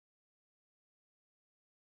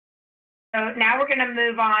So now we're going to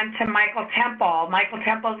move on to Michael Temple. Michael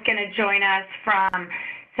Temple is going to join us from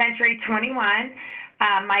Century 21.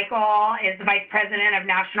 Michael is the Vice President of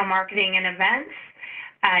National Marketing and Events.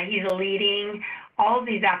 He's leading all of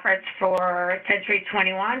these efforts for Century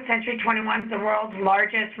 21. Century 21 is the world's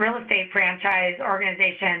largest real estate franchise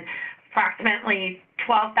organization, approximately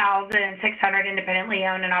 12,600 independently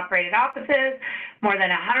owned and operated offices, more than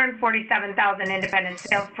 147,000 independent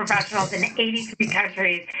sales professionals in 83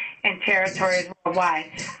 countries and territories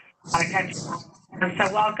worldwide. A lot of countries.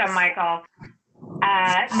 So welcome, Michael.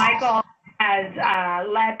 Michael has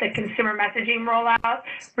led the consumer messaging rollout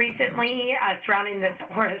recently surrounding this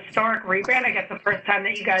historic rebrand. I guess the first time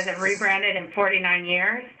that you guys have rebranded in 49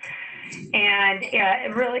 years. And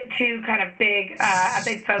really a big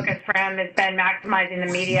focus for him has been maximizing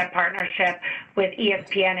the media partnership with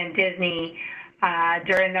ESPN and Disney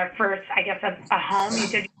during their first, I guess, a home. You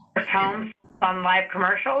did your first home on live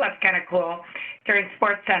commercial. That's kind of cool during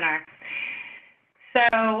SportsCenter. So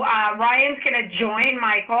Ryan's going to join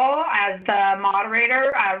Michael as the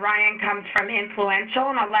moderator. Ryan comes from Influential,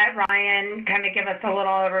 and I'll let Ryan kind of give us a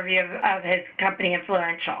little overview of his company,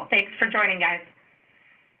 Influential. Thanks for joining, guys.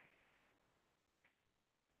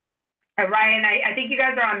 Ryan, I think you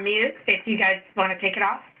guys are on mute if you guys want to take it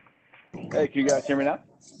off. Hey, can you guys hear me now?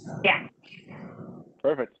 Yeah.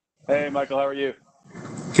 Perfect. Hey, Michael, how are you?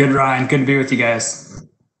 Good, Ryan. Good to be with you guys.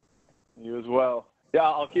 You as well. Yeah,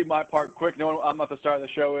 I'll keep my part quick. No, I'm not the star of the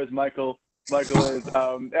show. Is Michael? Michael is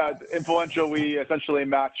Influential. We essentially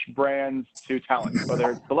match brands to talent,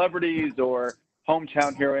 whether it's celebrities or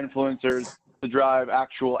hometown hero influencers, to drive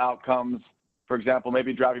actual outcomes. For example,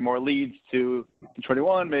 maybe driving more leads to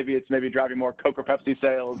 21. Maybe it's driving more Coke or Pepsi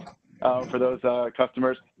sales for those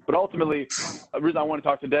customers. But ultimately, the reason I want to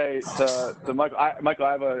talk today to Michael, I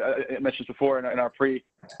mentioned this before in our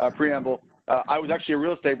preamble. I was actually a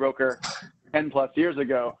real estate broker 10+ years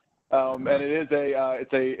ago, and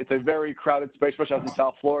it's a very crowded space, especially out in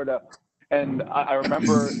South Florida. And I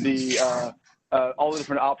remember all the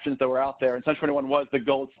different options that were out there, and Century 21 was the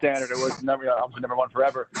gold standard. It was never, obviously number one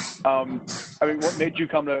forever. What made you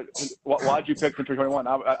why did you pick Century 21?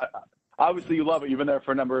 Obviously you love it. You've been there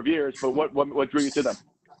for a number of years, but what drew you to them?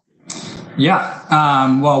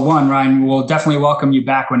 Yeah. Well, one, Ryan, we'll definitely welcome you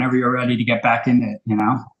back whenever you're ready to get back in it,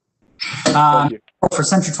 Thank you. For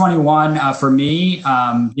Century 21, for me,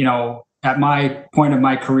 at my point of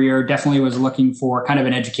my career, definitely was looking for kind of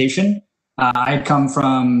an education. I had come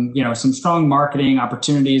from, some strong marketing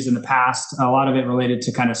opportunities in the past, a lot of it related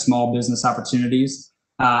to kind of small business opportunities.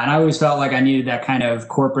 And I always felt like I needed that kind of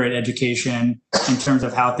corporate education in terms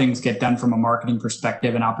of how things get done from a marketing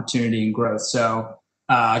perspective and opportunity and growth. So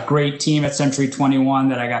a great team at Century 21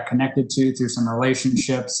 that I got connected to through some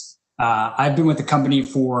relationships. I've been with the company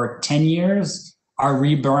for 10 years. Our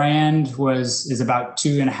rebrand is about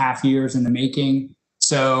 2.5 years in the making.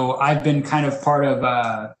 So I've been kind of part of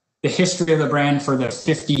the history of the brand for the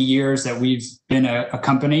 50 years that we've been a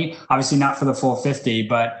company. Obviously not for the full 50,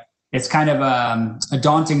 but it's kind of a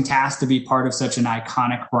daunting task to be part of such an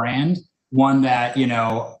iconic brand. One that,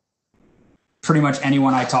 pretty much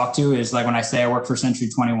anyone I talk to is like, when I say I work for Century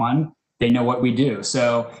 21, they know what we do.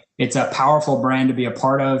 So it's a powerful brand to be a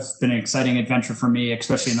part of. It's been an exciting adventure for me,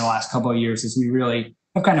 especially in the last couple of years, as we really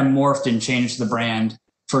have kind of morphed and changed the brand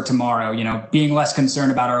for tomorrow, being less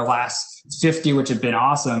concerned about our last 50, which have been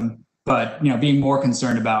awesome, but, being more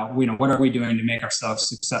concerned about, what are we doing to make ourselves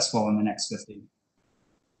successful in the next 50?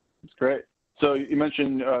 That's great. So you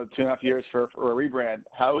mentioned 2.5 years for a rebrand.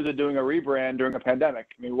 How is it doing a rebrand during a pandemic?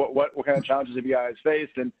 I mean, what kind of challenges have you guys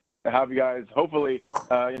faced, and how have you guys hopefully,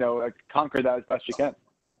 conquered that as best you can?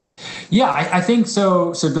 Yeah, I think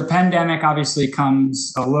so. So the pandemic obviously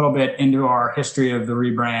comes a little bit into our history of the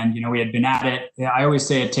rebrand. We had been at it. I always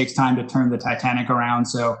say it takes time to turn the Titanic around.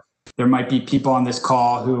 So there might be people on this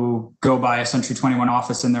call who go by a Century 21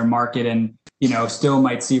 office in their market and, still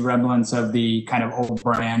might see remnants of the kind of old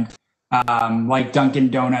brand. Like Dunkin'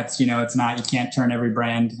 Donuts, you can't turn every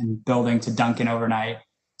brand and building to Dunkin' overnight.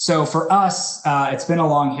 So for us, it's been a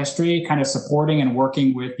long history kind of supporting and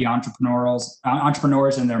working with the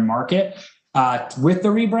entrepreneurs in their market with the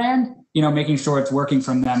rebrand, making sure it's working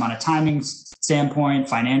from them on a timing standpoint,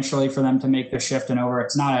 financially for them to make the shift and over.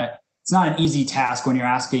 It's not an easy task when you're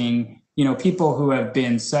asking, people who have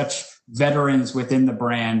been such veterans within the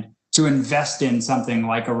brand to invest in something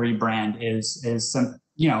like a rebrand is some,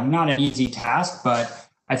 not an easy task, but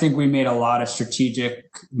I think we made a lot of strategic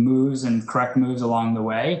moves and correct moves along the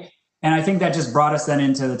way. And I think that just brought us then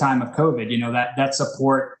into the time of COVID, that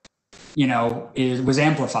support was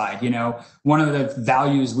amplified. One of the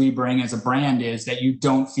values we bring as a brand is that you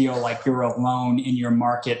don't feel like you're alone in your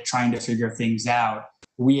market trying to figure things out.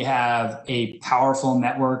 We have a powerful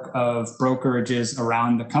network of brokerages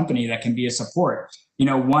around the company that can be a support.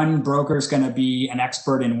 One broker is going to be an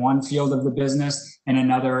expert in one field of the business and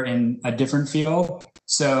another in a different field.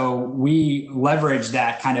 So we leverage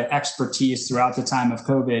that kind of expertise throughout the time of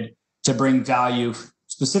COVID to bring value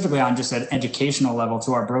specifically on just an educational level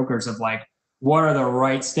to our brokers of like, what are the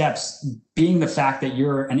right steps? Being the fact that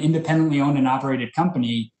you're an independently owned and operated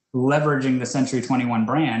company, leveraging the Century 21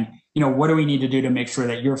 brand, what do we need to do to make sure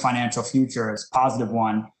that your financial future is a positive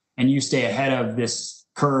one and you stay ahead of this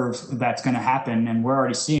curve that's going to happen? And we're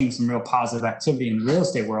already seeing some real positive activity in the real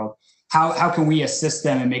estate world. How can we assist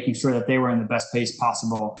them in making sure that they were in the best place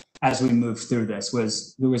possible as we move through this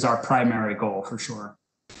was our primary goal for sure.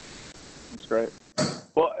 That's great.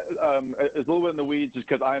 Well, it's a little bit in the weeds just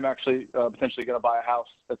because I'm actually potentially going to buy a house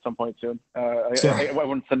at some point soon. Sure. I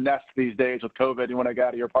want to nest these days with COVID. You want to get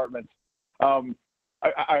out of your apartment. So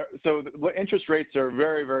the interest rates are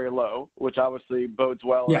very, very low, which obviously bodes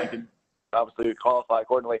well. Yeah. And you can obviously qualify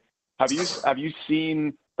accordingly. Have you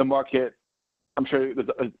seen the market? I'm sure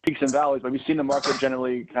there's peaks and valleys, but have you seen the market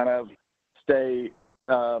generally kind of stay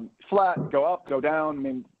flat, go up, go down? I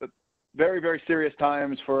mean, very, very serious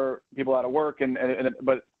times for people out of work,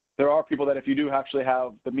 but there are people that if you do actually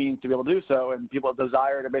have the means to be able to do so, and people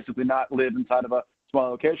desire to basically not live inside of a small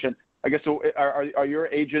location, I guess, so are your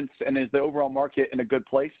agents and is the overall market in a good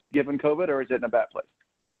place given COVID, or is it in a bad place?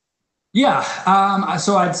 Yeah.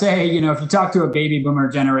 So I'd say, if you talk to a baby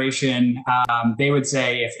boomer generation, they would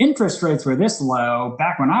say if interest rates were this low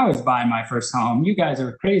back when I was buying my first home, you guys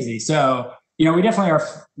are crazy. So, we definitely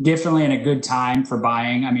are in a good time for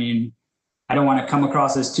buying. I mean, I don't want to come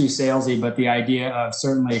across as too salesy, but the idea of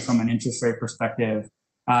certainly from an interest rate perspective,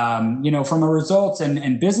 from a results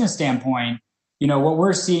and business standpoint, what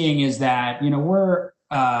we're seeing is that, we're,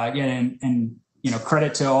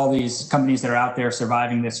 credit to all these companies that are out there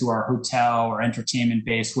surviving this who are hotel or entertainment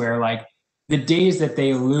based, where like the days that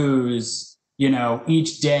they lose,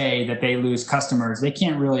 each day that they lose customers, they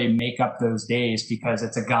can't really make up those days because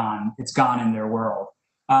it's gone in their world.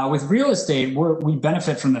 With real estate, we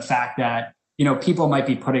benefit from the fact that, people might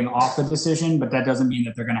be putting off a decision, but that doesn't mean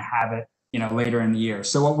that they're going to have it, later in the year.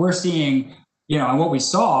 So what we're seeing, and what we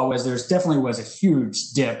saw was definitely was a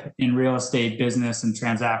huge dip in real estate business and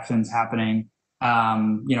transactions happening,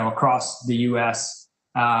 across the U.S.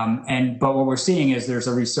 But what we're seeing is there's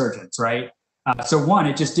a resurgence, right? So one,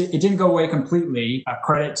 it didn't go away completely.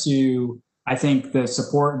 Credit to, I think, the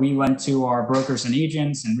support we lent to our brokers and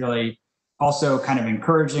agents, and really also kind of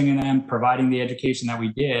encouraging them, providing the education that we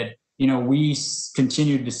did. We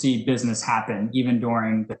continued to see business happen even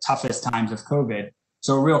during the toughest times of COVID.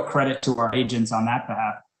 So a real credit to our agents on that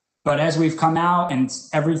behalf. But as we've come out and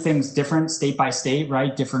everything's different state by state,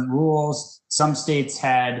 right? Different rules. Some states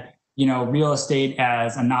had, real estate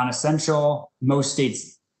as a non-essential. Most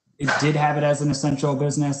states did have it as an essential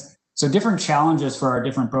business. So different challenges for our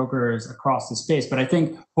different brokers across the space. But I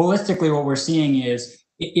think holistically what we're seeing is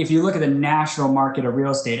if you look at the national market of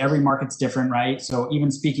real estate, every market's different, right? So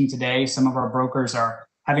even speaking today, some of our brokers are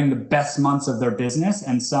having the best months of their business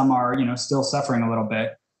and some are, still suffering a little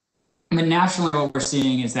bit. But nationally, what we're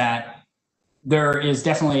seeing is that there is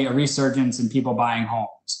definitely a resurgence in people buying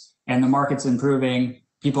homes and the market's improving.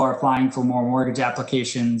 People are applying for more mortgage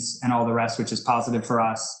applications and all the rest, which is positive for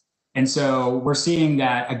us. And so we're seeing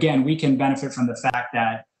that, again, we can benefit from the fact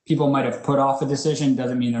that people might have put off a decision,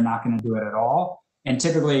 doesn't mean they're not going to do it at all. And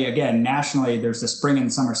typically, again, nationally, there's the spring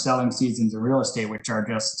and summer selling seasons of real estate, which are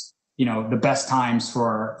just, the best times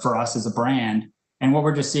for us as a brand. And what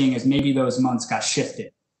we're just seeing is maybe those months got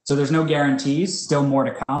shifted. So there's no guarantees, still more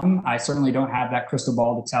to come. I certainly don't have that crystal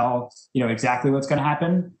ball to tell, exactly what's going to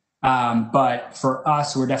happen. But for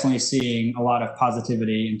us, we're definitely seeing a lot of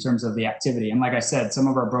positivity in terms of the activity. And like I said, some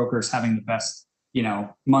of our brokers having the best,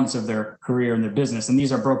 months of their career in their business. And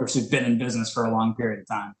these are brokers who've been in business for a long period of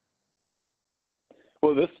time.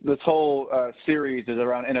 Well, this whole series is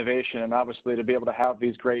around innovation, and obviously to be able to have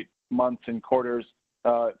these great months and quarters,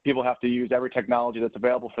 people have to use every technology that's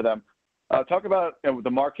available for them. Talk about the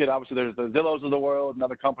market. Obviously, there's the Zillows of the world and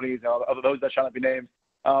other companies, those that shall not be named,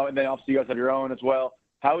 and then obviously you guys have your own as well.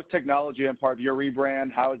 How is technology and part of your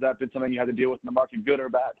rebrand? How has that been something you had to deal with in the market, good or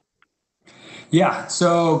bad? Yeah,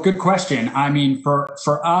 so good question. I mean,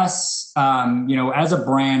 for us, as a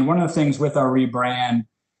brand, one of the things with our rebrand,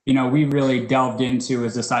 we really delved into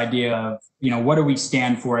is this idea of, what do we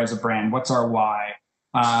stand for as a brand? What's our why?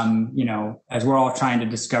 As we're all trying to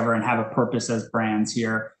discover and have a purpose as brands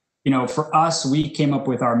here. for us, we came up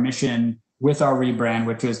with our mission with our rebrand,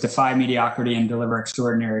 which was defy mediocrity and deliver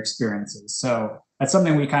extraordinary experiences. So that's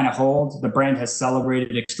something we kind of hold. The brand has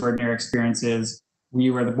celebrated extraordinary experiences. We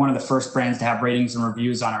were one of the first brands to have ratings and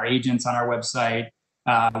reviews on our agents on our website.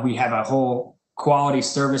 We have a whole quality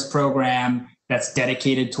service program that's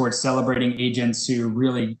dedicated towards celebrating agents who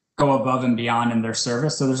really go above and beyond in their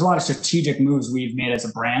service. So there's a lot of strategic moves we've made as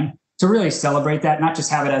a brand to really celebrate that, not just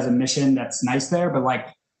have it as a mission that's nice there, but like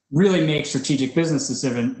really make strategic business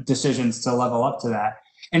decisions to level up to that.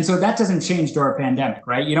 And so that doesn't change during a pandemic,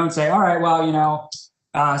 right? You don't say, all right, well,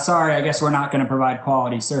 sorry, I guess we're not going to provide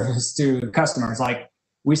quality service to customers. Like,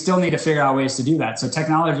 we still need to figure out ways to do that. So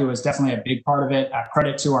technology was definitely a big part of it.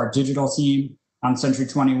 Credit to our digital team on Century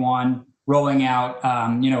 21, rolling out,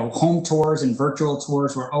 home tours and virtual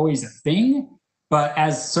tours were always a thing. But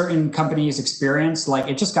as certain companies experienced, like,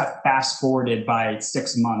 it just got fast forwarded by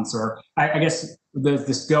 6 months, or I guess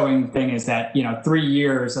this going thing is that, 3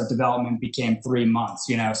 years of development became 3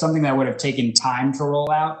 months. Something that would have taken time to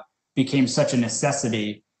roll out became such a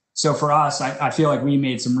necessity. So for us, I feel like we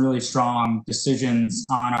made some really strong decisions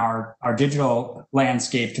on our digital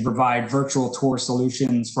landscape to provide virtual tour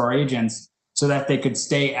solutions for our agents so that they could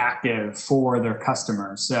stay active for their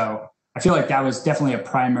customers. So I feel like that was definitely a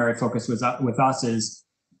primary focus with us, is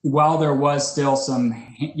while there was still some,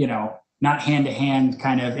 not hand-to-hand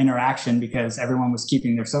kind of interaction because everyone was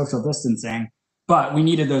keeping their social distancing, but we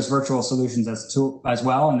needed those virtual solutions as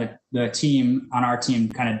well. And the team on our team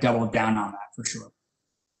kind of doubled down on that for sure.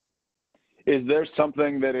 Is there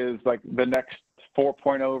something that is like the next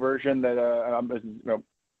 4.0 version that, I don't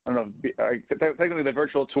know, technically the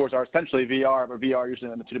virtual tours are essentially VR, but VR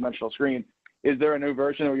usually on the two-dimensional screen. Is there a new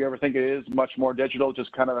version where you ever think it is much more digital,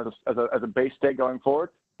 just kind of as a base state going forward?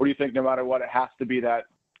 Or do you think no matter what, it has to be that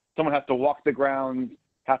someone has to walk the ground,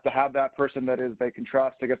 have to have that person that is they can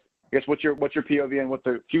trust? I guess what's your POV and what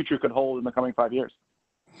the future could hold in the coming 5 years?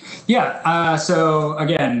 Yeah. So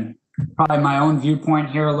again, probably my own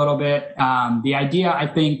viewpoint here a little bit. The idea, I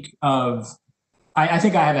think I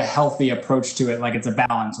have a healthy approach to it. Like, it's a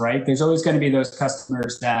balance, right? There's always going to be those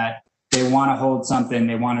customers that they want to hold something,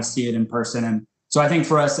 they want to see it in person. And so I think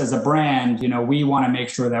for us as a brand, we want to make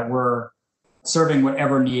sure that we're serving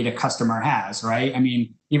whatever need a customer has, right? I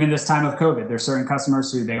mean, even this time of COVID, there's certain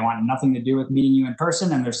customers who they want nothing to do with meeting you in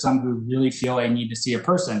person, and there's some who really feel they need to see a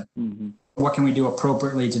person. Mm-hmm. What can we do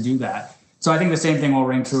appropriately to do that? So I think the same thing will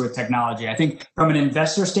ring true with technology. I think from an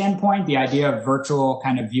investor standpoint, the idea of virtual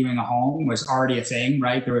kind of viewing a home was already a thing,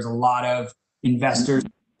 right? There was a lot of investors,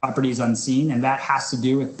 properties unseen, and that has to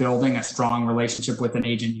do with building a strong relationship with an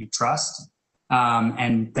agent you trust.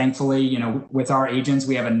 And thankfully, with our agents,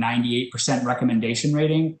 we have a 98% recommendation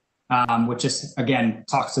rating, which just, again,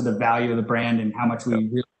 talks to the value of the brand and how much we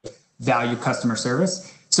really value customer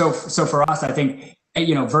service. So for us, I think,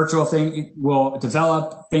 virtual thing will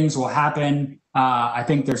develop, things will happen. I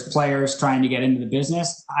think there's players trying to get into the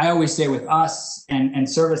business. I always say with us and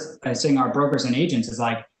servicing our brokers and agents is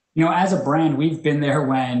like, as a brand, we've been there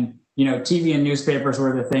when, TV and newspapers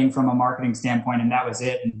were the thing from a marketing standpoint, and that was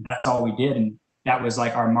it. And that's all we did. And that was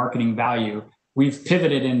like our marketing value. We've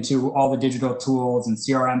pivoted into all the digital tools and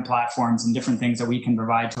CRM platforms and different things that we can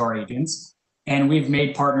provide to our agents. And we've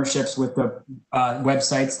made partnerships with the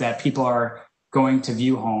websites that people are going to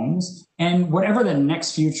view homes. And whatever the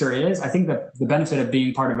next future is, I think that the benefit of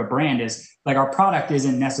being part of a brand is like, our product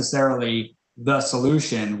isn't necessarily the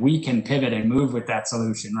solution. We can pivot and move with that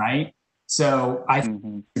solution, right? So I think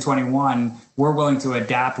in 21, we're willing to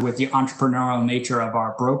adapt with the entrepreneurial nature of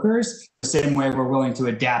our brokers, the same way we're willing to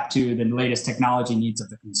adapt to the latest technology needs of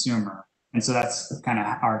the consumer. And so that's kind of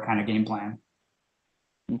our kind of game plan.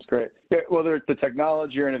 That's great. Yeah, whether it's the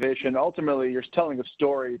technology or innovation, ultimately you're telling a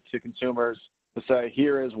story to consumers to say,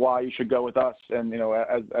 here is why you should go with us. And,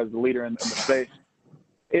 as the leader in the space,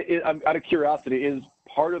 I'm out of curiosity, is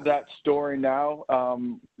part of that story now,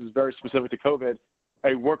 this is very specific to COVID,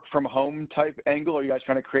 a work from home type angle? Are you guys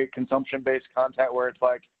trying to create consumption-based content where it's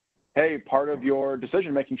like, hey, part of your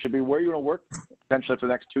decision-making should be where you're going to work potentially for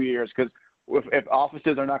the next 2 years? Because if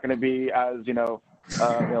offices are not going to be as,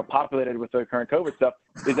 populated with the current COVID stuff,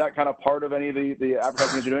 is that kind of part of any of the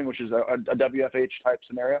advertising you're doing, which is a WFH type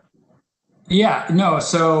scenario? Yeah, no.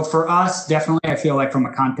 So for us, definitely, I feel like from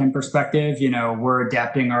a content perspective, we're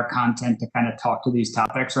adapting our content to kind of talk to these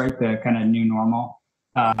topics, right? The kind of new normal,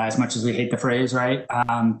 as much as we hate the phrase, right?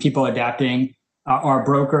 People adapting, our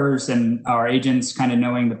brokers and our agents kind of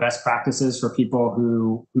knowing the best practices for people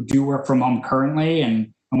who do work from home currently,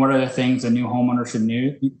 and what are the things a new homeowner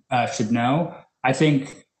should know. I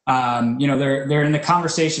think, they're in the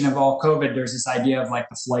conversation of all COVID, there's this idea of like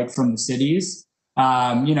the flight from the cities.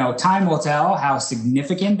 Time will tell how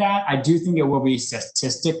significant that. I do think it will be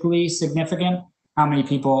statistically significant. How many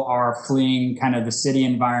people are fleeing kind of the city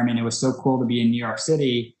environment? It was so cool to be in New York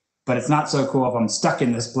City, but it's not so cool if I'm stuck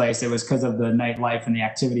in this place. It was because of the nightlife and the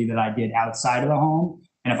activity that I did outside of the home.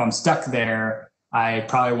 And if I'm stuck there, I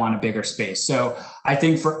probably want a bigger space. So I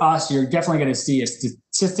think for us, you're definitely going to see a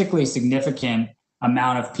statistically significant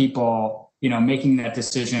amount of people, making that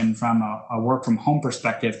decision from a work from home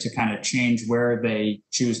perspective to kind of change where they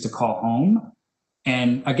choose to call home.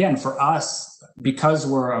 And again, for us, because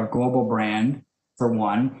we're a global brand, for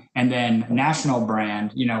one, and then national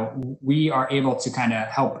brand, we are able to kind of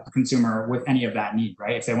help the consumer with any of that need,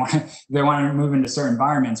 right? If they want to move into certain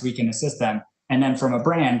environments, we can assist them. And then from a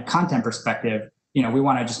brand content perspective, we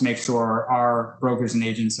want to just make sure our brokers and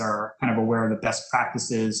agents are kind of aware of the best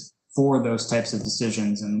practices for those types of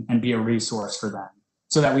decisions and be a resource for them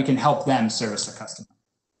so that we can help them service the customer.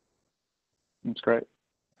 That's great.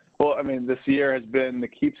 Well, I mean, this year has been the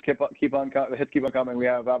hits keep on coming. We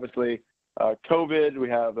have obviously COVID, we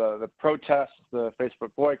have the protests, the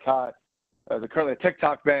Facebook boycott, currently a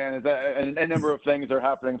TikTok ban, and a number of things are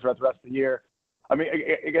happening throughout the rest of the year. I mean,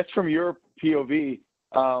 I guess from your POV,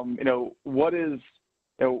 what is,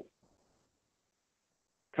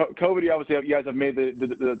 COVID, obviously you guys have made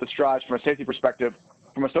the strides from a safety perspective.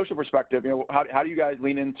 From a social perspective, how do you guys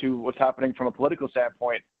lean into what's happening from a political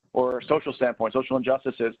standpoint or social standpoint, social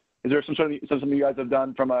injustices? Is there something you guys have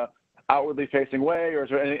done from a outwardly facing way, or is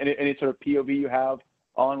there any sort of POV you have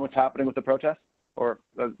on what's happening with the protests or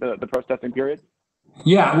the protesting period?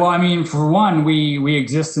 Yeah, well, I mean, for one, we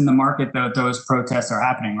exist in the market that those protests are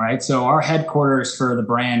happening, right? So our headquarters for the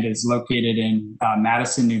brand is located in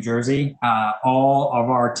Madison, New Jersey. All of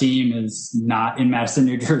our team is not in Madison,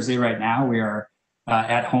 New Jersey right now. We are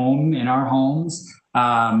at home in our homes.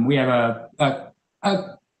 We have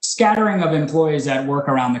a scattering of employees that work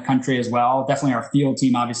around the country as well. Definitely our field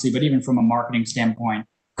team, obviously, but even from a marketing standpoint,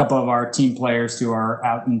 a couple of our team players who are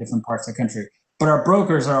out in different parts of the country. But our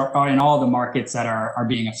brokers are in all the markets that are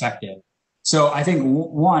being affected. So I think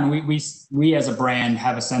one, we as a brand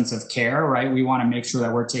have a sense of care, right? We want to make sure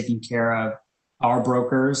that we're taking care of our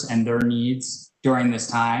brokers and their needs during this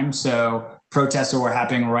time. So protests were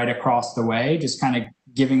happening right across the way, just kind of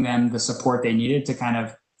giving them the support they needed to kind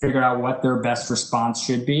of figure out what their best response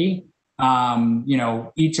should be.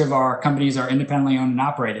 Each of our companies are independently owned and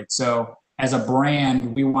operated. So as a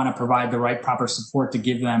brand, we want to provide the right proper support to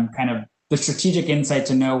give them kind of the strategic insight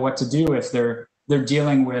to know what to do if they're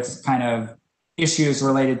dealing with kind of issues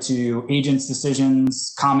related to agents'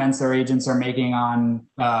 decisions, comments their agents are making on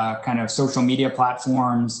kind of social media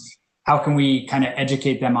platforms. How can we kind of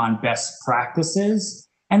educate them on best practices?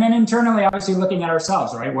 And then internally, obviously looking at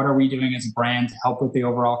ourselves, right? What are we doing as a brand to help with the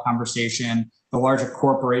overall conversation? The larger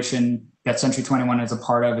corporation that Century 21 is a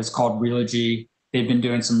part of is called Realogy. They've been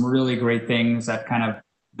doing some really great things at kind of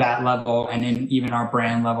that level and in even our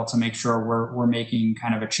brand level to make sure we're making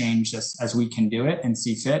kind of a change as we can do it and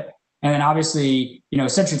see fit. And then obviously,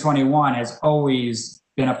 Century 21 has always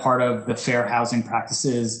been a part of the fair housing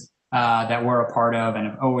practices that we're a part of and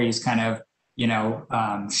have always kind of,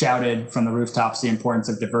 shouted from the rooftops the importance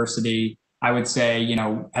of diversity. I would say,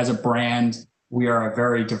 as a brand, we are a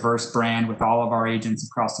very diverse brand with all of our agents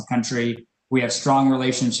across the country. We have strong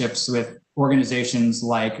relationships with organizations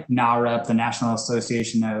like NAREP, the National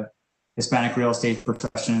Association of Hispanic Real Estate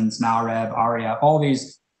Professions, NAREB, ARIA, all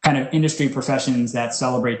these kind of industry professions that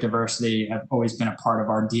celebrate diversity have always been a part of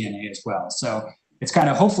our DNA as well. So it's kind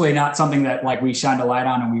of hopefully not something that like we shined a light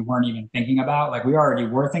on and we weren't even thinking about. Like we already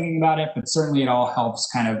were thinking about it, but certainly it all helps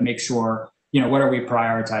kind of make sure, what are we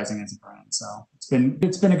prioritizing as a brand? So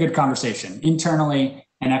it's been a good conversation internally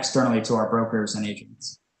and externally to our brokers and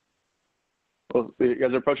agents. Well, you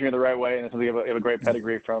guys are approaching it the right way, and it's something you have a great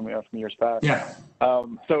pedigree from years past. Yeah.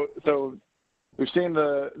 So we've seen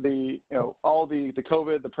all the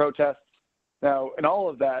COVID, the protests. Now, in all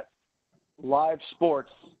of that, live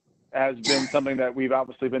sports has been something that we've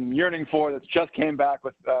obviously been yearning for. That's just came back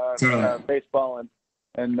with baseball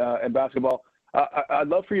and basketball. I'd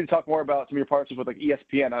love for you to talk more about some of your partnerships with like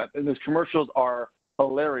ESPN. And those commercials are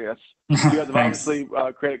hilarious. You guys have obviously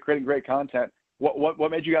creating great content. What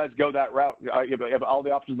made you guys go that route? You have all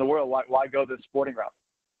the options in the world. Why go the sporting route?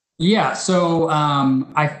 Yeah. So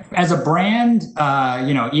as a brand,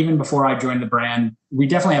 even before I joined the brand, we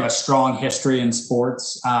definitely have a strong history in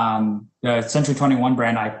sports. The Century 21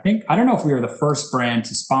 brand, I don't know if we were the first brand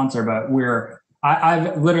to sponsor, but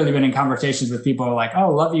I've literally been in conversations with people like, oh,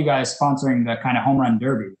 love you guys sponsoring the kind of home run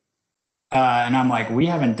derby. And I'm like, we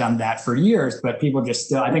haven't done that for years, but people just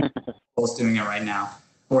still, I think, is doing it right now,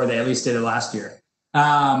 or they at least did it last year.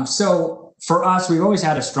 So for us, we've always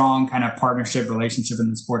had a strong kind of partnership relationship in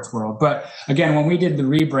the sports world. But again, when we did the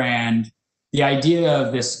rebrand, the idea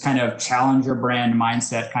of this kind of challenger brand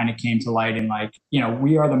mindset kind of came to light. And like,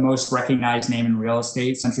 we are the most recognized name in real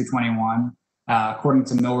estate, Century 21. According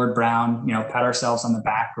to Millward Brown, pat ourselves on the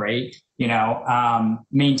back, great.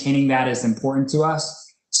 Maintaining that is important to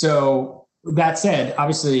us. So that said,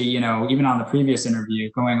 obviously, even on the previous interview,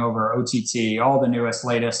 going over OTT, all the newest,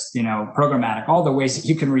 latest, programmatic, all the ways that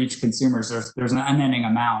you can reach consumers, there's an unending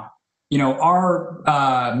amount.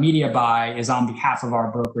 Our media buy is on behalf of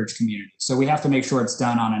our brokerage community. So we have to make sure it's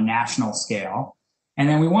done on a national scale. And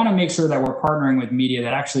then we want to make sure that we're partnering with media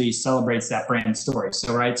that actually celebrates that brand story.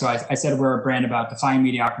 So, right. So I said we're a brand about defying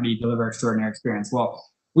mediocrity, deliver extraordinary experience. Well,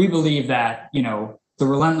 we believe that, the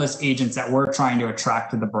relentless agents that we're trying to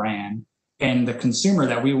attract to the brand and the consumer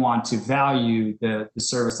that we want to value the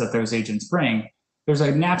service that those agents bring, there's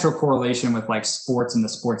a natural correlation with like sports and the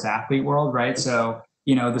sports athlete world, right? So,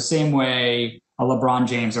 the same way a LeBron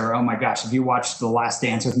James or, oh my gosh, if you watched The Last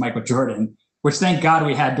Dance with Michael Jordan, which thank God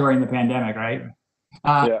we had during the pandemic, right?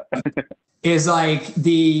 Is like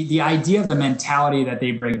the idea of the mentality that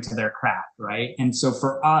they bring to their craft, right? And so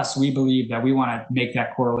for us, we believe that we want to make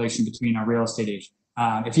that correlation between a real estate agent.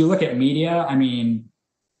 If you look at media, I mean,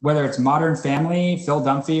 whether it's Modern Family, Phil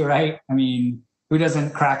Dunphy, right? I mean, who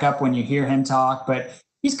doesn't crack up when you hear him talk? But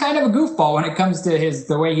he's kind of a goofball when it comes to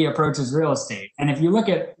the way he approaches real estate. And if you look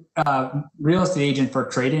at real estate agent for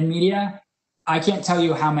trade-in media, I can't tell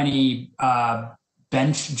you how many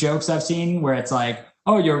bench jokes I've seen where it's like,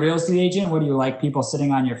 oh, you're a real estate agent? What do you like, people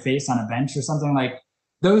sitting on your face on a bench or something? Like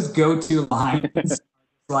those go-to lines,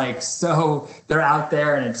 like, so they're out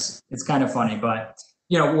there and it's kind of funny. But,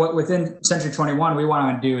 what within Century 21, we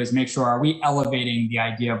want to do is make sure, are we elevating the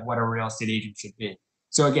idea of what a real estate agent should be?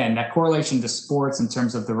 So again, that correlation to sports in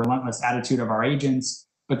terms of the relentless attitude of our agents,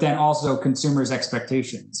 but then also consumers'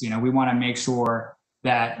 expectations. We want to make sure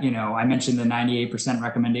that, I mentioned the 98%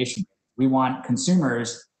 recommendation. We want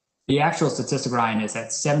consumers, the actual statistic, Ryan, is that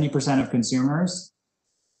 70% of consumers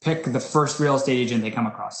pick the first real estate agent they come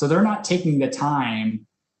across. So they're not taking the time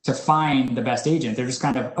to find the best agent. They're just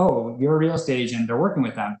kind of, oh, you're a real estate agent, they're working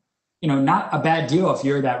with them. Not a bad deal if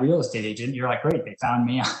you're that real estate agent. You're like, great, they found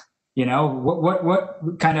me.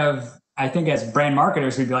 What kind of, I think as brand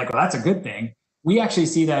marketers, we'd be like, well, that's a good thing. We actually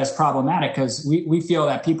see that as problematic because we feel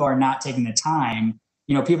that people are not taking the time.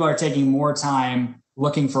 People are taking more time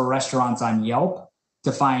looking for restaurants on Yelp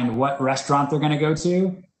to find what restaurant they're going to go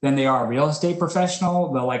to than they are a real estate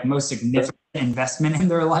professional, the like most significant investment in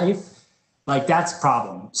their life. Like that's a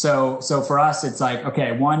problem. So for us, it's like,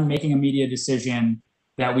 okay, one, making a media decision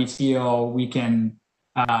that we feel we can,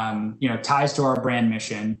 ties to our brand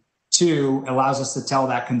mission. Two, allows us to tell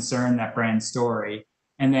that concern, that brand story.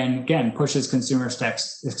 And then again, pushes consumers to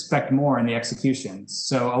expect more in the executions.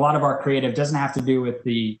 So a lot of our creative doesn't have to do with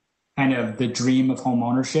the kind of the dream of home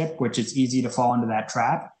ownership, which it's easy to fall into that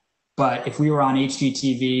trap. But if we were on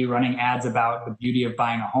HGTV running ads about the beauty of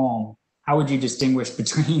buying a home, how would you distinguish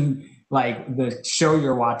between like the show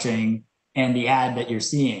you're watching and the ad that you're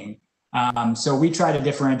seeing? So we try to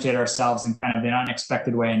differentiate ourselves in kind of an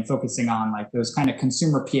unexpected way and focusing on like those kind of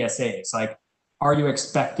consumer PSAs, like, are you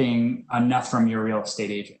expecting enough from your real estate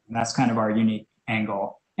agent? And that's kind of our unique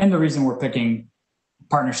angle. And the reason we're picking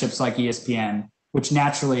partnerships like ESPN, which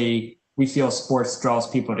naturally we feel sports draws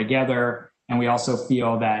people together. And we also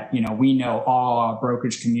feel that, we know all our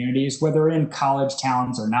brokerage communities, whether in college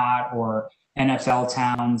towns or not, or NFL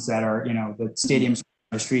towns that are, the stadiums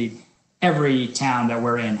on the street, every town that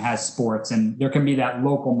we're in has sports, and there can be that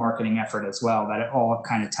local marketing effort as well, that it all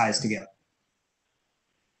kind of ties together.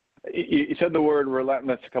 You said the word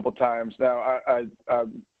relentless a couple of times. Now,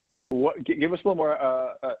 give us a little more,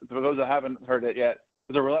 for those that haven't heard it yet,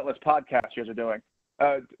 there's a relentless podcast you guys are doing.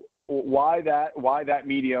 Why that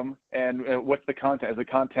medium, and what's the content? Is the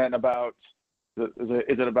content about,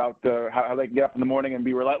 is it about how they can get up in the morning and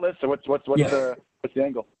be relentless? So what's the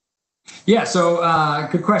angle? Yeah. So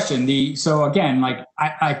good question. So again, like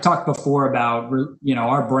I talked before about,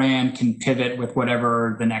 our brand can pivot with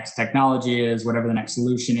whatever the next technology is, whatever the next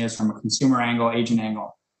solution is from a consumer angle, agent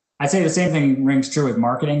angle. I'd say the same thing rings true with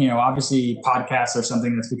marketing. Obviously podcasts are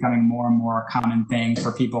something that's becoming more and more a common thing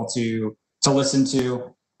for people to listen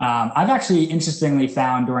to. I've actually interestingly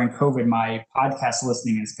found during COVID, my podcast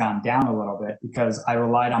listening has gone down a little bit because I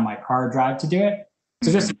relied on my car drive to do it.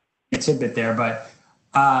 So just a tidbit there, but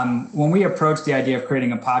when we approached the idea of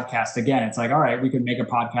creating a podcast, again, it's like, all right, we could make a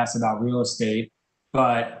podcast about real estate,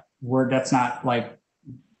 but that's not like,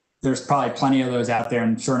 there's probably plenty of those out there.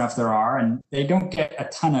 And sure enough, there are, and they don't get a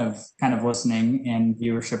ton of kind of listening and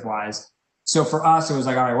viewership wise. So for us, it was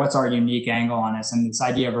like, all right, what's our unique angle on this? And this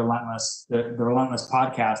idea of Relentless, the Relentless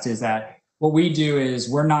podcast, is that what we do is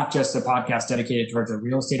we're not just a podcast dedicated towards a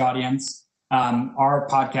real estate audience. Our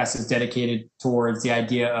podcast is dedicated towards the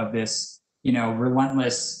idea of this,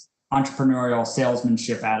 relentless entrepreneurial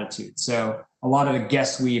salesmanship attitude. So a lot of the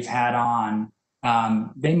guests we've had on,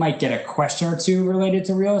 they might get a question or two related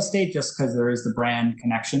to real estate just because there is the brand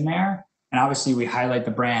connection there. And obviously we highlight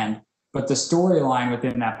the brand, but the storyline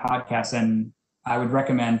within that podcast, and I would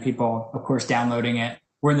recommend people, of course, downloading it.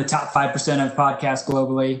 We're in the top 5% of podcasts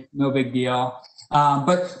globally, no big deal.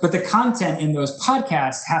 But the content in those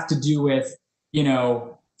podcasts have to do with,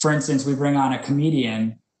 for instance, we bring on a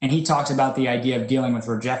comedian and he talks about the idea of dealing with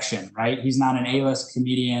rejection, right? He's not an A-list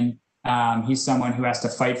comedian. He's someone who has to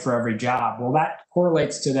fight for every job. Well, that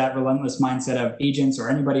correlates to that relentless mindset of agents or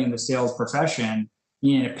anybody in the sales profession.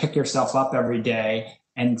 You need to pick yourself up every day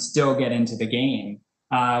and still get into the game.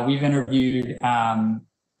 We've interviewed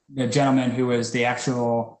a gentleman who was the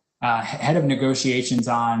actual head of negotiations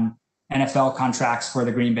on NFL contracts for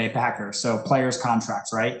the Green Bay Packers. So players'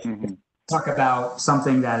 contracts, right? Mm-hmm. Talk about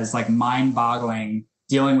something that is like mind-boggling,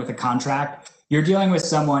 dealing with a contract. You're dealing with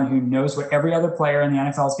someone who knows what every other player in the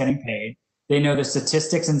NFL is getting paid. They know the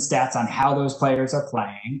statistics and stats on how those players are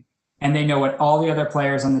playing, and they know what all the other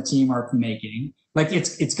players on the team are making. Like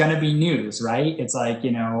it's going to be news, right? It's like,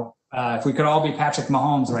 if we could all be Patrick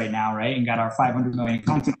Mahomes right now, right? And got our 500 million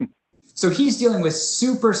contract. So he's dealing with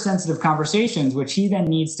super sensitive conversations, which he then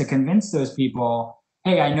needs to convince those people,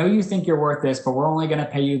 hey, I know you think you're worth this, but we're only going to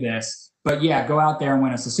pay you this. But yeah, go out there and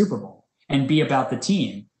win us a Super Bowl and be about the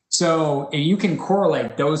team. So you can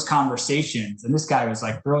correlate those conversations. And this guy was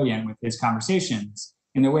like brilliant with his conversations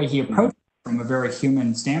in the way he approached it from a very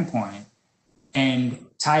human standpoint, and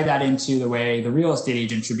tie that into the way the real estate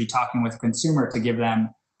agent should be talking with a consumer to give them,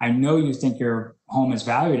 I know you think your home is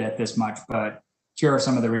valued at this much, but here are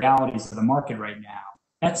some of the realities of the market right now.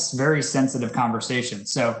 That's very sensitive conversation.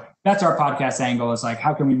 So that's our podcast angle, is like,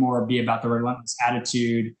 how can we more be about the relentless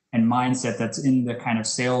attitude and mindset that's in the kind of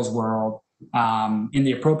sales world, in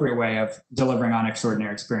the appropriate way of delivering on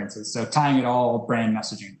extraordinary experiences. So tying it all brand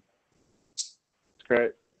messaging.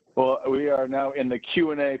 Great. Well, we are now in the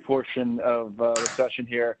Q&A portion of the session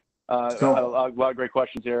here. Cool. A lot of great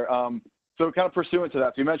questions here. So kind of pursuant to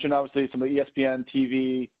that, so you mentioned obviously some of the ESPN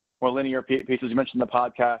TV or linear pieces. You mentioned the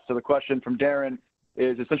podcast. So the question from Darren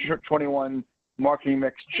is Century 21 marketing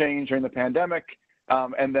mix change during the pandemic?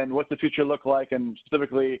 And then what's the future look like? And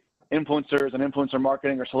specifically influencers and influencer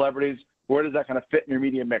marketing or celebrities, where does that kind of fit in your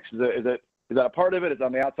media mix? Is that a part of it? Is it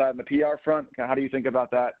on the outside and the PR front? How do you think about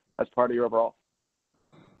that as part of your overall?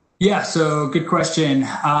 Yeah, so good question.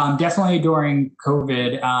 Definitely during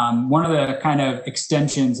COVID, one of the kind of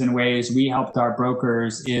extensions and ways we helped our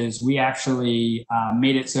brokers is we actually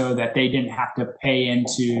made it so that they didn't have to pay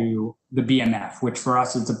into the BMF, which for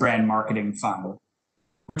us is a brand marketing fund,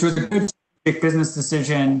 which was a good business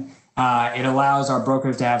decision. It allows our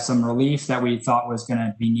brokers to have some relief that we thought was going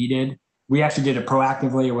to be needed. We actually did it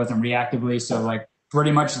proactively. It wasn't reactively. So like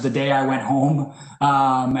pretty much the day I went home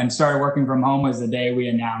and started working from home was the day we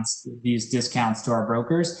announced these discounts to our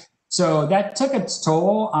brokers. So that took its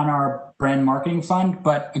toll on our brand marketing fund.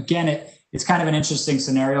 But again, it's kind of an interesting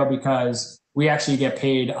scenario because we actually get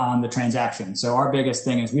paid on the transaction. So our biggest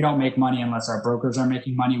thing is we don't make money unless our brokers are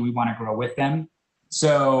making money. We want to grow with them.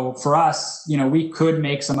 So for us, we could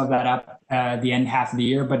make some of that up the end half of the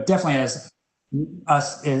year, but definitely has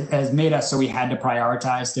made us so we had to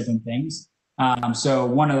prioritize different things. So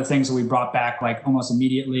one of the things that we brought back like almost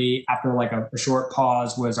immediately after like a short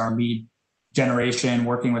pause was our lead generation,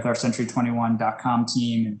 working with our century21.com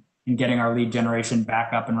team and getting our lead generation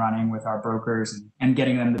back up and running with our brokers and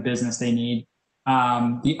getting them the business they need.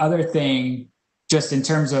 The other thing, just in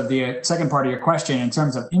terms of the second part of your question, in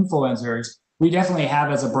terms of influencers, we definitely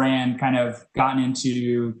have as a brand kind of gotten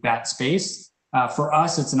into that space. For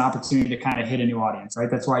us, it's an opportunity to kind of hit a new audience,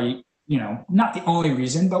 right? That's why not the only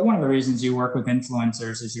reason, but one of the reasons you work with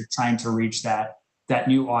influencers is you're trying to reach that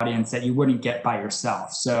new audience that you wouldn't get by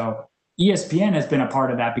yourself. So ESPN has been a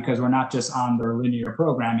part of that because we're not just on their linear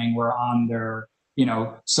programming, we're on their,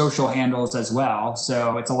 social handles as well.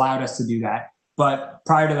 So it's allowed us to do that. But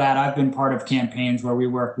prior to that, I've been part of campaigns where we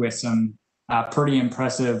work with some pretty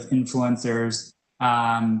impressive influencers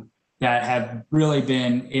that have really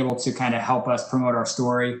been able to kind of help us promote our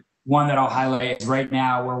story. One that I'll highlight is right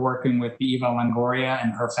now we're working with Eva Longoria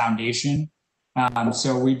and her foundation.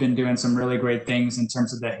 So we've been doing some really great things in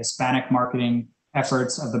terms of the Hispanic marketing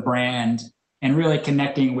efforts of the brand and really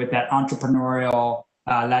connecting with that entrepreneurial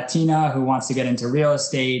Latina who wants to get into real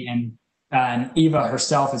estate and And Eva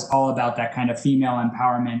herself is all about that kind of female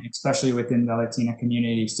empowerment, especially within the Latina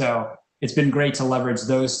community. So it's been great to leverage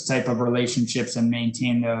those type of relationships and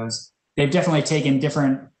maintain those. They've definitely taken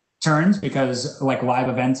different turns because like live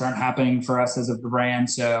events aren't happening for us as a brand.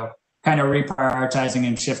 So kind of reprioritizing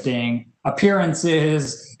and shifting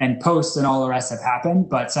appearances and posts and all the rest have happened,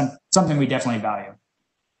 but something we definitely value.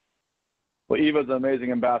 Well, Eva's an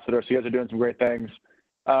amazing ambassador, so you guys are doing some great things.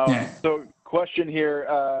 So question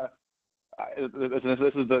here,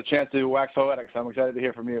 this is the chance to wax poetic, so I'm excited to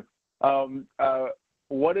hear from you.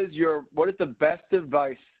 What is the best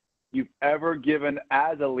advice you've ever given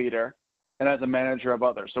as a leader and as a manager of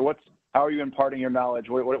others? So how are you imparting your knowledge?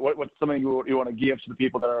 What's something you want to give to the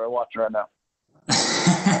people that are watching right now?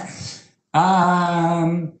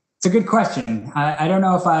 It's a good question. I don't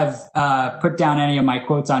know if I've put down any of my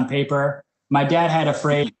quotes on paper. My dad had a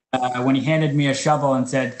phrase when he handed me a shovel and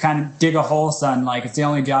said, kind of dig a hole, son. Like it's the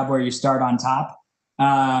only job where you start on top.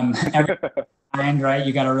 Right?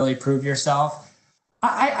 You got to really prove yourself.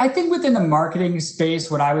 I think within the marketing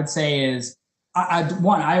space, what I would say is,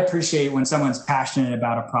 I appreciate when someone's passionate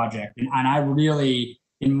about a project. And I really,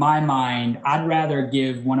 in my mind, I'd rather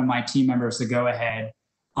give one of my team members the go ahead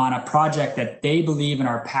on a project that they believe and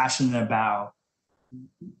are passionate about.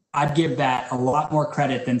 I'd give that a lot more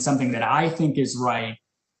credit than something that I think is right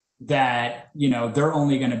that, they're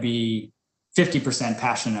only going to be 50%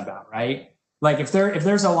 passionate about, right? Like if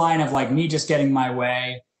there's a line of like me just getting my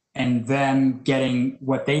way and them getting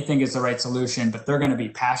what they think is the right solution, but they're going to be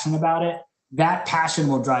passionate about it, that passion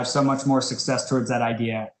will drive so much more success towards that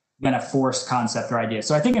idea than a forced concept or idea.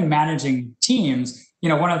 So I think in managing teams,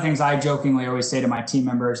 one of the things I jokingly always say to my team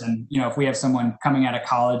members, and, if we have someone coming out of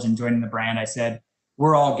college and joining the brand, I said,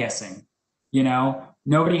 we're all guessing,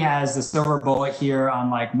 nobody has the silver bullet here on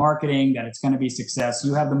like marketing that it's going to be success.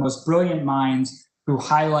 You have the most brilliant minds who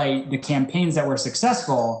highlight the campaigns that were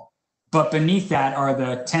successful, but beneath that are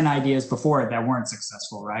the 10 ideas before it that weren't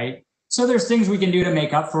successful, right? So there's things we can do to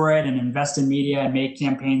make up for it and invest in media and make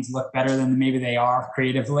campaigns look better than maybe they are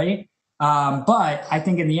creatively. But I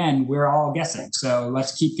think in the end, we're all guessing. So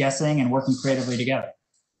let's keep guessing and working creatively together.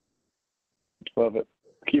 Love it.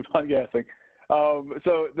 Keep on guessing. So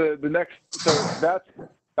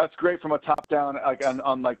that's great from a top down, like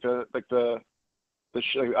on like I think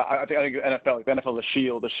NFL, like the NFL,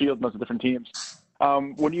 the shield knows the different teams.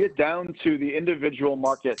 When you get down to the individual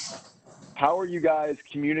markets, how are you guys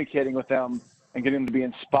communicating with them and getting them to be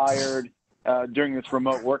inspired during this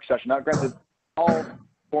remote work session? Now, granted, all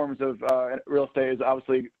forms of real estate is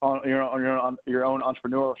obviously on your own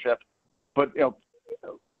entrepreneurship, but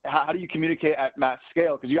how do you communicate at mass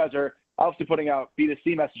scale? Because you guys are obviously putting out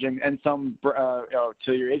B2C messaging and some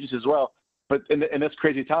to your agents as well. But in this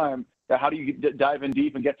crazy time, how do you dive in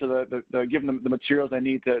deep and get to give them the materials they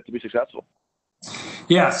need to be successful?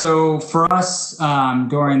 Yeah, so for us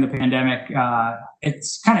during the pandemic,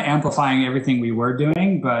 it's kind of amplifying everything we were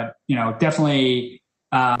doing, but definitely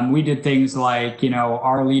we did things like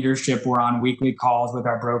our leadership were on weekly calls with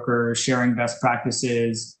our brokers, sharing best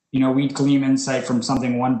practices. We'd glean insight from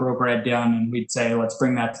something one broker had done, and we'd say, let's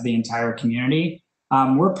bring that to the entire community.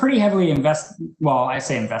 We're pretty heavily invested. Well, I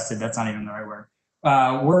say invested, that's not even the right word.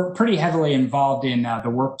 We're pretty heavily involved in the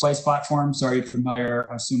Workplace platform. So are you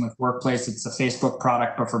familiar, I assume, with Workplace? It's a Facebook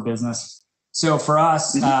product, but for business. So for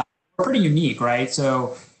us, we're pretty unique, right?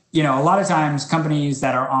 So, a lot of times companies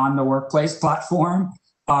that are on the Workplace platform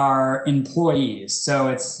are employees. So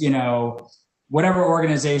it's, whatever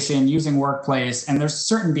organization using Workplace, and there's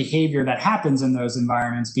certain behavior that happens in those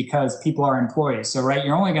environments because people are employees. So, right,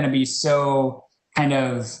 you're only going to be so kind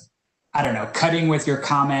of, cutting with your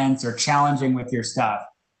comments or challenging with your stuff.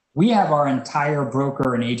 We have our entire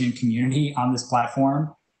broker and agent community on this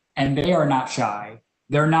platform, and they are not shy.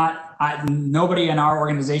 They're not, nobody in our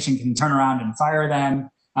organization can turn around and fire them.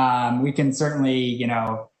 We can certainly,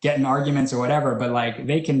 get in arguments or whatever, but like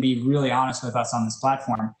they can be really honest with us on this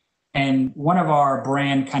platform. And one of our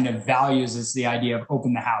brand kind of values is the idea of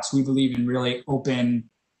open the house. We believe in really open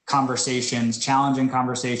conversations, challenging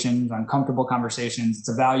conversations, uncomfortable conversations. It's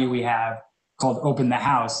a value we have called open the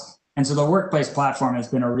house. And so the Workplace platform has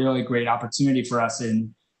been a really great opportunity for us.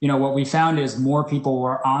 And, what we found is more people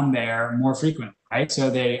were on there more frequently, right? So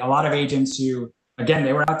a lot of agents who, again,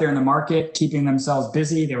 they were out there in the market, keeping themselves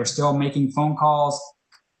busy. They were still making phone calls,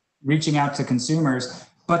 reaching out to consumers,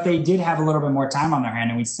 but they did have a little bit more time on their hand,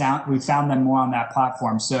 and we found them more on that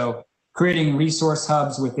platform. So creating resource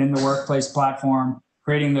hubs within the Workplace platform,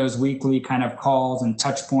 creating those weekly kind of calls and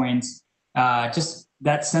touch points, just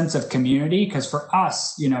that sense of community. Because for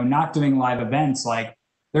us, not doing live events, like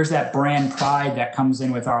there's that brand pride that comes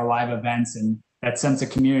in with our live events. And, that sense of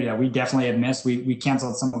community that we definitely have missed. We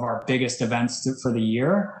canceled some of our biggest events for the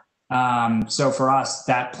year. So for us,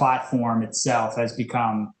 that platform itself has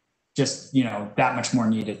become just, that much more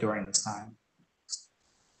needed during this time.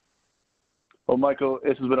 Well, Michael,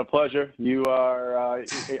 this has been a pleasure. You are, I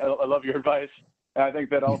love your advice. And I think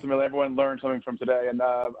that ultimately everyone learned something from today. And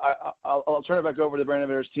I'll turn it back over to the Brand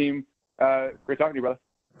Innovators team. Great talking to you, brother.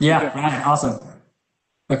 Yeah, Ryan, awesome.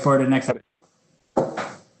 Look forward to the next episode.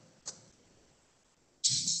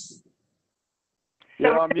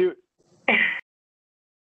 You're on mute.